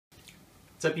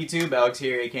What's up YouTube, Alex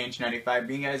here, aka intch95,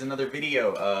 bringing you guys another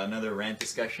video, another rant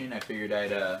discussion. I figured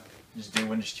I'd just do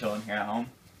one just chilling here at home.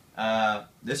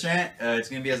 This rant, it's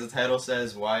going to be, as the title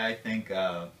says, why I think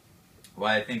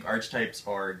archetypes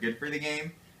are good for the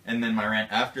game. And then my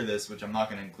rant after this, which I'm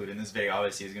not going to include in this video,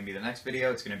 obviously is going to be the next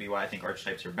video. It's going to be why I think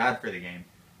archetypes are bad for the game.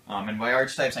 And by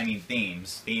archetypes I mean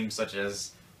themes. Themes such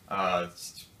as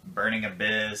Burning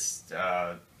Abyss,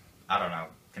 I don't know,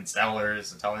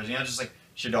 Constellars, Tellers, you know, just like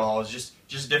SHOUTOUTS,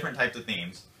 just different types of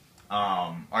themes,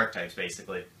 archetypes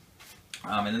basically.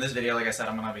 And in this video, like I said,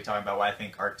 I'm going to be talking about why I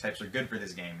think archetypes are good for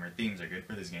this game, or themes are good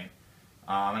for this game.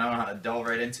 And I'm going to delve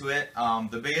right into it.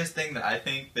 The biggest thing that I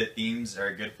think that themes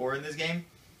are good for in this game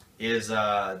is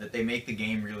that they make the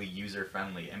game really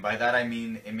user-friendly. And by that I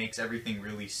mean it makes everything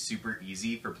really super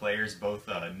easy for players, both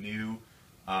new,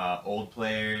 old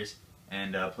players,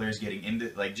 and players getting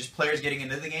into, like, just players getting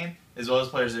into the game, as well as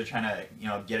players that are trying to, you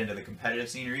know, get into the competitive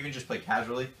scene or even just play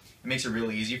casually. It makes it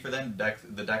really easy for them.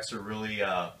 The decks are really,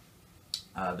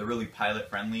 they're really pilot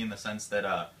friendly in the sense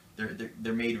that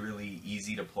they're made really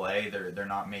easy to play. They're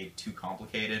not made too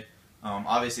complicated.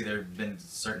 Obviously, there have been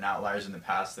certain outliers in the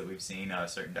past that we've seen.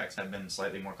 Certain decks have been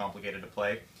slightly more complicated to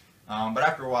play, but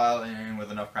after a while and with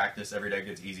enough practice, every deck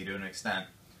gets easy to an extent.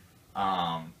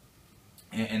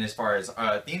 And as far as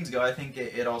themes go, I think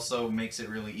it also makes it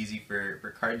really easy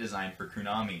for card design for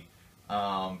Konami,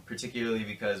 particularly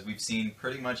because we've seen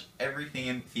pretty much every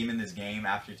theme in this game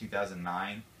after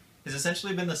 2009 has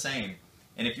essentially been the same.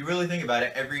 And if you really think about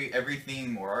it, every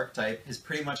theme or archetype has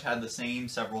pretty much had the same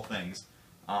several things.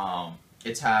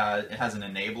 It has an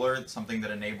enabler, something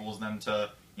that enables them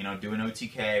to, you know, do an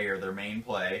OTK or their main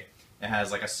play. It has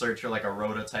like a searcher, like a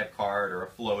Rota type card or a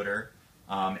floater.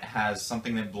 It has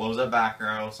something that blows up back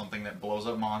row, something that blows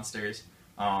up monsters,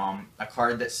 a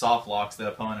card that soft locks the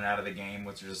opponent out of the game,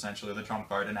 which is essentially the trump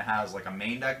card, and it has like a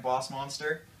main deck boss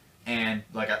monster and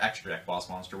like an extra deck boss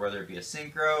monster, whether it be a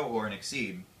synchro or an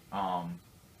exceed. And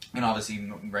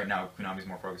obviously right now Konami's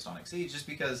more focused on exceed just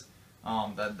because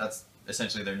that's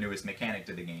essentially their newest mechanic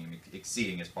to the game,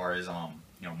 exceeding as far as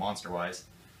you know, monster wise.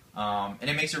 And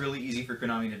it makes it really easy for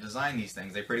Konami to design these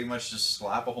things. They pretty much just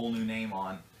slap a whole new name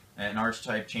on an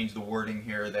archetype, change the wording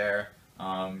here or there,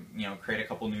 you know, create a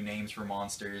couple new names for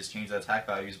monsters, change the attack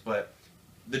values, but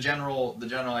the general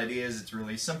idea is it's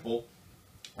really simple,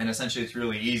 and essentially it's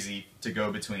really easy to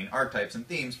go between archetypes and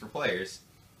themes for players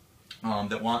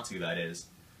that want to, that is.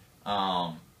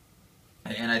 And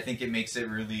I think it makes it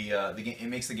really, it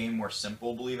makes the game more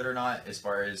simple, believe it or not, as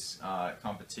far as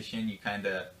competition. You kind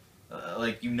of,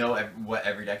 like, you know what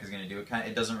every deck is going to do.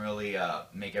 It doesn't really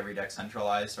make every deck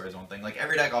centralized or its own thing. Like,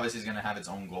 every deck obviously is going to have its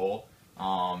own goal.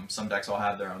 Some decks will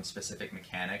have their own specific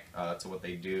mechanic to what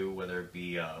they do, whether it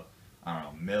be, I don't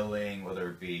know, milling,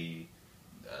 whether it be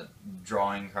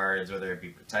drawing cards, whether it be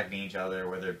protecting each other,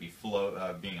 whether it be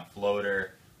being a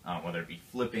floater, whether it be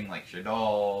flipping like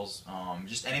SHOUTOUTS,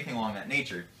 just anything along that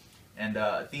nature. And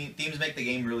themes make the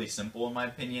game really simple, in my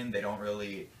opinion. They don't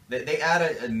really... They add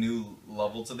a new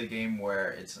level to the game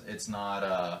where it's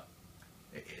not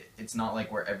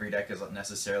like where every deck is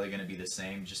necessarily going to be the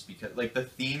same, just because, like, the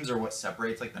themes are what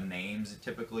separates, like, the names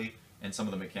typically, and some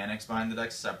of the mechanics behind the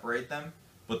decks separate them,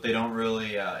 but they don't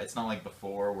really, it's not like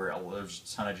before where there's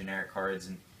a ton of generic cards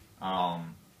and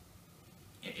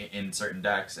in certain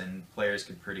decks, and players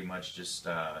could pretty much just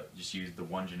use the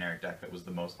one generic deck that was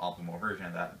the most optimal version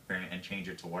of that and change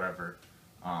it to whatever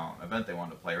event they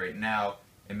wanted to play. Right now,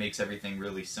 it makes everything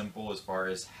really simple as far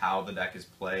as how the deck is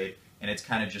played, and it's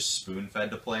kind of just spoon-fed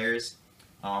to players,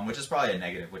 which is probably a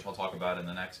negative, which I'll talk about in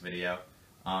the next video.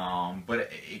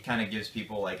 But it kind of gives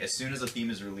people, like, as soon as a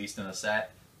theme is released in a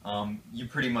set, you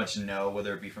pretty much know,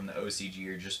 whether it be from the OCG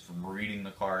or just from reading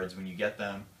the cards when you get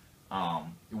them,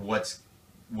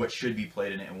 what should be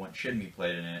played in it and what shouldn't be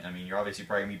played in it. I mean, you're obviously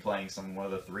probably going to be playing one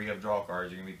of the 3 of draw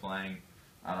cards. You're going to be playing,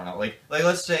 I don't know, like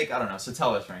let's take, I don't know,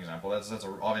 SHOUTOUTS for example. That's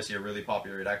obviously a really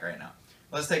popular deck right now.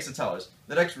 Let's take SHOUTOUTS.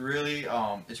 The deck's really,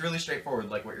 it's really straightforward,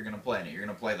 like what you're going to play in it. You're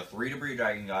going to play the 3 Debris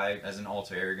Dragon guy as an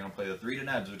altair. You're going to play the 3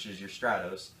 Denebs, which is your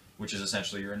Stratos, which is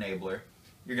essentially your enabler.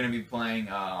 You're going to be playing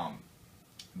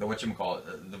the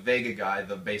whatchamacallit, the Vega guy,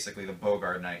 basically the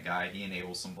Bogard Knight guy. He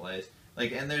enables some plays.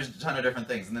 Like, and there's a ton of different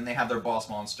things. And then they have their boss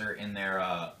monster in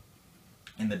their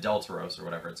in the Deltaros or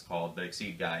whatever it's called, the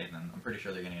Exceed guy, and then I'm pretty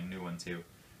sure they're getting a new one too.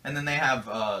 And then they have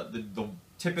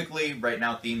typically right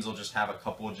now themes will just have a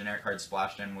couple of generic cards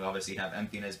splashed in. We obviously have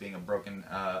Emptiness being a broken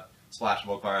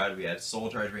splashable card. We had Soul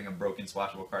Charge being a broken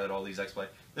splashable card that all these decks play.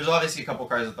 There's obviously a couple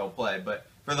cards that they'll play, but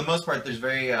for the most part, there's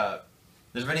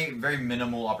very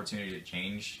minimal opportunity to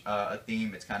change a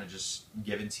theme. It's kind of just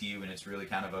given to you, and it's really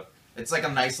kind of it's like a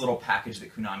nice little package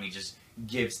that Konami just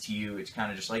gives to you. It's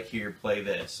kind of just like, here, play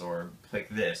this, or click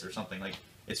this, or something. Like,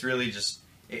 it's really just,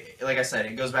 like I said,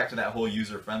 it goes back to that whole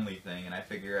user-friendly thing, and I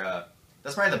figure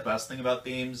that's probably the best thing about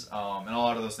themes, and a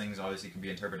lot of those things obviously can be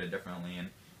interpreted differently, and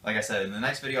like I said, in the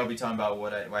next video I'll be talking about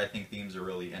why I think themes are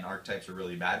really, and archetypes are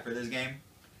really bad for this game.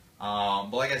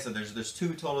 But like I said, there's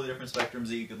two totally different spectrums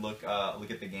that you could look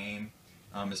at the game,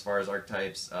 as far as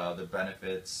archetypes, the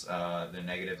benefits, the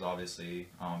negatives, obviously,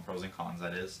 pros and cons,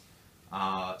 that is.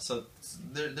 So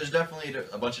there's definitely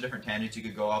a bunch of different tangents you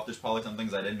could go off. There's probably some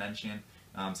things I didn't mention,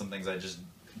 some things I just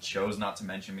chose not to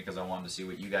mention because I wanted to see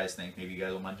what you guys think. Maybe you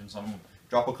guys will mention some.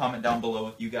 Drop a comment down below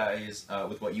with you guys,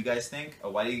 with what you guys think.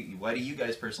 Why do you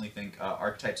guys personally think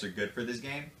archetypes are good for this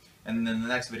game? And then in the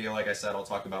next video, like I said, I'll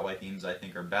talk about why themes I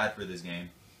think are bad for this game.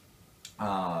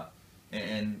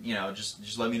 And you know,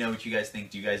 just let me know what you guys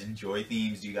think. Do you guys enjoy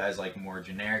themes? Do you guys like more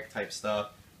generic type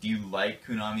stuff? Do you like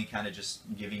Konami kind of just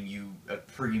giving you a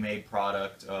pre-made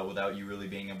product without you really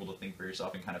being able to think for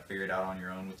yourself and kind of figure it out on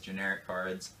your own with generic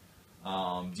cards?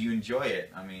 Do you enjoy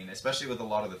it? I mean, especially with a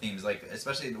lot of the themes, like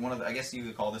especially one of the, I guess you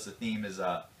could call this a theme, is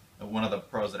one of the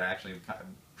pros that I actually kind of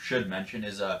should mention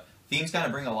is themes kind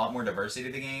of bring a lot more diversity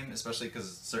to the game, especially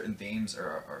because certain themes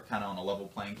are kind of on a level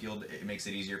playing field. It makes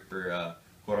it easier for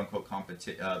quote-unquote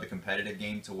the competitive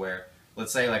game, to where,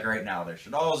 let's say like right now, there's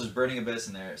SHOUTOUTS, there's Burning Abyss,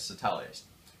 and there's SKYPE.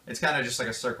 It's kind of just like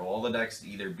a circle. All the decks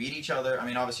either beat each other. I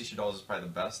mean, obviously SHOUTOUTS is probably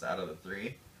the best out of the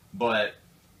three, but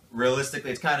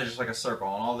realistically, it's kind of just like a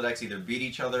circle, and all the decks either beat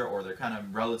each other or they're kind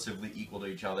of relatively equal to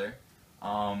each other.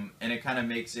 And it kind of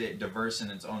makes it diverse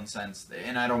in its own sense.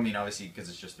 And I don't mean obviously because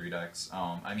it's just three decks.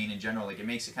 I mean in general, like it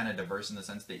makes it kind of diverse in the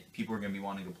sense that people are going to be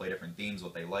wanting to play different themes,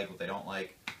 what they like, what they don't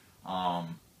like.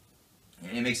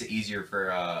 And it makes it easier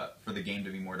for the game to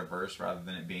be more diverse rather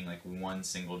than it being like one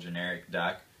single generic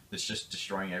deck that's just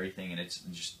destroying everything and it's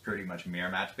just pretty much mirror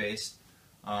match based.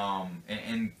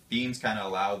 And themes kind of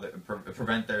allow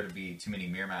prevent there to be too many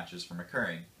mirror matches from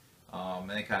occurring,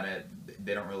 and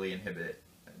they don't really inhibit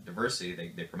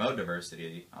diversity. They promote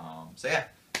diversity. So yeah,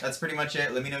 that's pretty much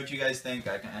it. Let me know what you guys think.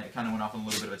 I kind of went off on a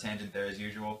little bit of a tangent there as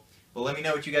usual, but let me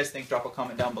know what you guys think. Drop a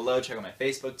comment down below. Check out my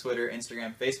Facebook, Twitter,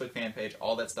 Instagram, Facebook fan page,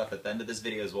 all that stuff at the end of this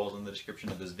video as well as in the description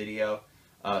of this video.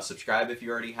 Subscribe if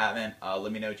you already haven't.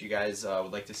 Let me know what you guys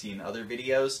would like to see in other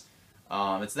videos.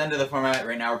 It's the end of the format.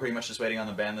 Right now we're pretty much just waiting on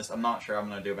the ban list. I'm not sure I'm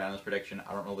going to do a ban list prediction.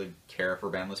 I don't really care for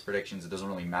ban list predictions. It doesn't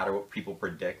really matter what people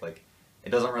predict. Like, it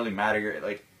doesn't really matter.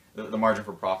 Like, the margin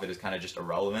for profit is kind of just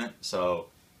irrelevant. So,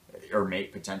 or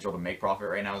potential to make profit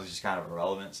right now is just kind of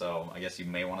irrelevant. So, I guess you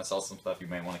may want to sell some stuff. You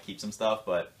may want to keep some stuff.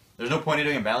 But there's no point in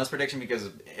doing a ban list prediction because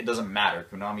it doesn't matter.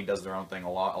 Konami does their own thing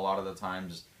a lot of the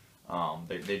times.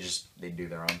 They do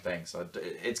their own thing, so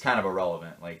it's kind of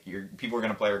irrelevant. Like people are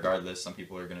gonna play regardless. Some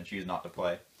people are gonna choose not to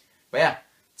play. But yeah,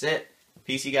 that's it.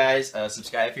 Peace, you guys.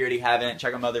 Subscribe if you already haven't.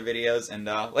 Check out my other videos, and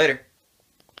later.